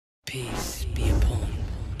Peace be upon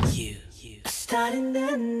you. Start in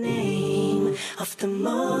the name of the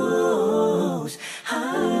Most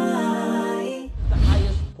High. The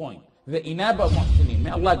highest point, the inaba muhsinin.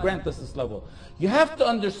 May Allah grant us this level. You have to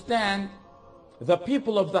understand the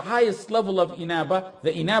people of the highest level of inaba,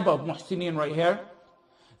 the inaba of muhsinin right here.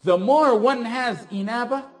 The more one has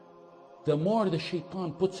inaba, the more the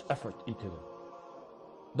shaitan puts effort into them.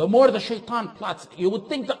 The more the shaitan plots. You would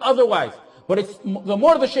think that otherwise, but it's the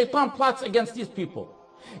more the shaitan plots against these people.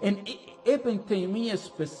 And Ibn Taymiyyah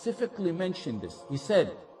specifically mentioned this. He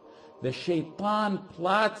said, the shaitan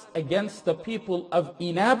plots against the people of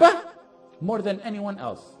inaba more than anyone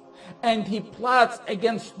else. And he plots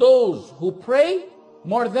against those who pray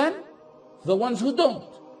more than the ones who don't.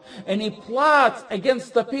 And he plots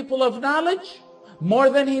against the people of knowledge more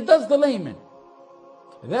than he does the laymen.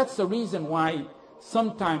 That's the reason why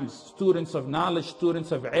sometimes students of knowledge,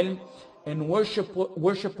 students of ilm, and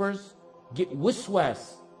worshippers get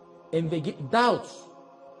wiswas, and they get doubts.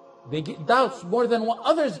 They get doubts more than what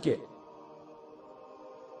others get.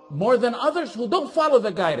 More than others who don't follow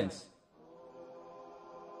the guidance.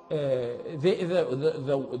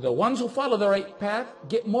 The ones who follow the right path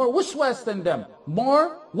get more wiswas than them.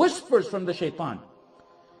 More whispers from the shaitan.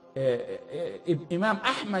 Imam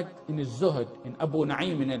Ahmad in al-Zuhd, in Abu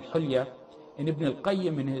Na'im in al-Hulya, in Ibn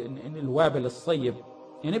al-Qayyim in al-Wabil al-Sayyib,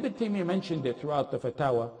 and Ibn Taymiyyah mentioned it throughout the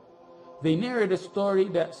Fatawa. They narrate a story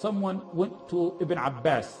that someone went to Ibn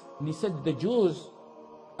Abbas and he said, the Jews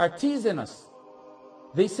are teasing us.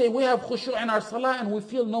 They say we have khushu' in our salah and we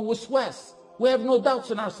feel no waswas. We have no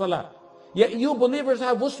doubts in our salah. Yet you believers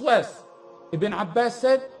have waswas. Ibn Abbas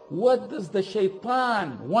said, what does the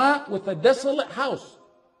shaitan want with a desolate house?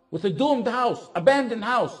 With a doomed house, abandoned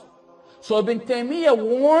house? So Ibn Taymiyyah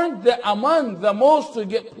warned that among the most to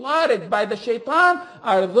get plotted by the shaitan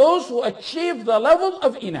are those who achieve the level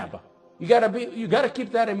of inaba. You gotta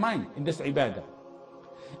keep that in mind in this ibadah.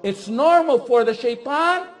 It's normal for the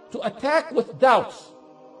shaitan to attack with doubts.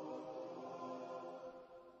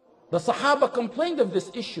 The Sahaba complained of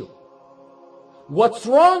this issue. What's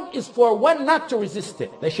wrong is for one not to resist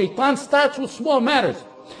it. The shaitan starts with small matters.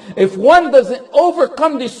 If one doesn't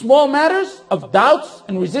overcome these small matters of doubts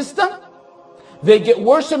and resist them, they get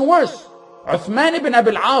worse and worse. Uthman ibn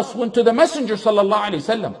Abi al-As went to the Messenger sallallahu alayhi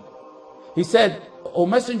wasallam. He said, O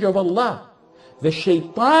Messenger of Allah, the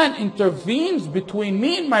shaitan intervenes between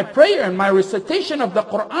me and my prayer and my recitation of the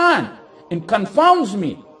Quran and confounds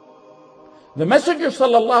me. The Messenger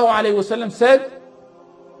sallallahu alayhi wasallam said,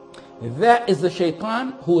 that is the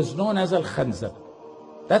shaitan who is known as al-Khanzab.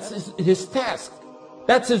 That's his task.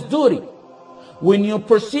 That's his duty. When you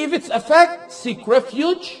perceive its effect, seek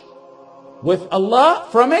refuge with Allah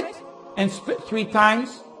from it and spit 3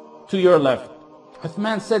 times to your left.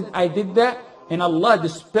 Uthman said, I did that and Allah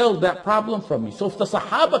dispelled that problem from me. So if the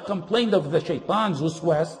Sahaba complained of the shaitan's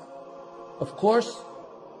waswas, of course,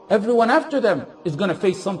 everyone after them is going to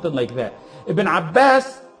face something like that. Ibn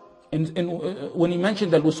Abbas, when he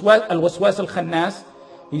mentioned al-waswas al-khannas,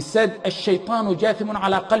 he said, الشيطان جاثم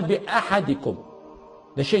على قلب أحدكم.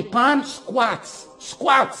 The shaitan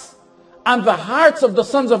squats on the hearts of the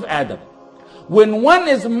sons of Adam. When one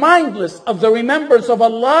is mindless of the remembrance of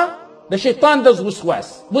Allah, the shaitan does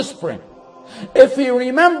waswas, whispering. If he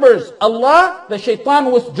remembers Allah, the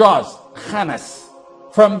shaitan withdraws, khanas,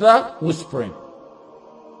 from the whispering.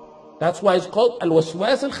 That's why it's called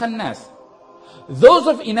al-waswas al-khannas. Those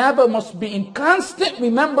of inaba must be in constant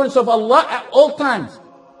remembrance of Allah at all times,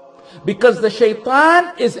 because the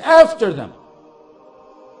shaitan is after them.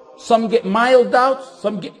 Some get mild doubts,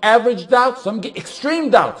 some get average doubts, some get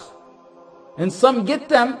extreme doubts. And some get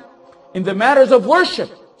them in the matters of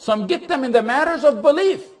worship. Some get them in the matters of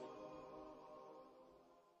belief.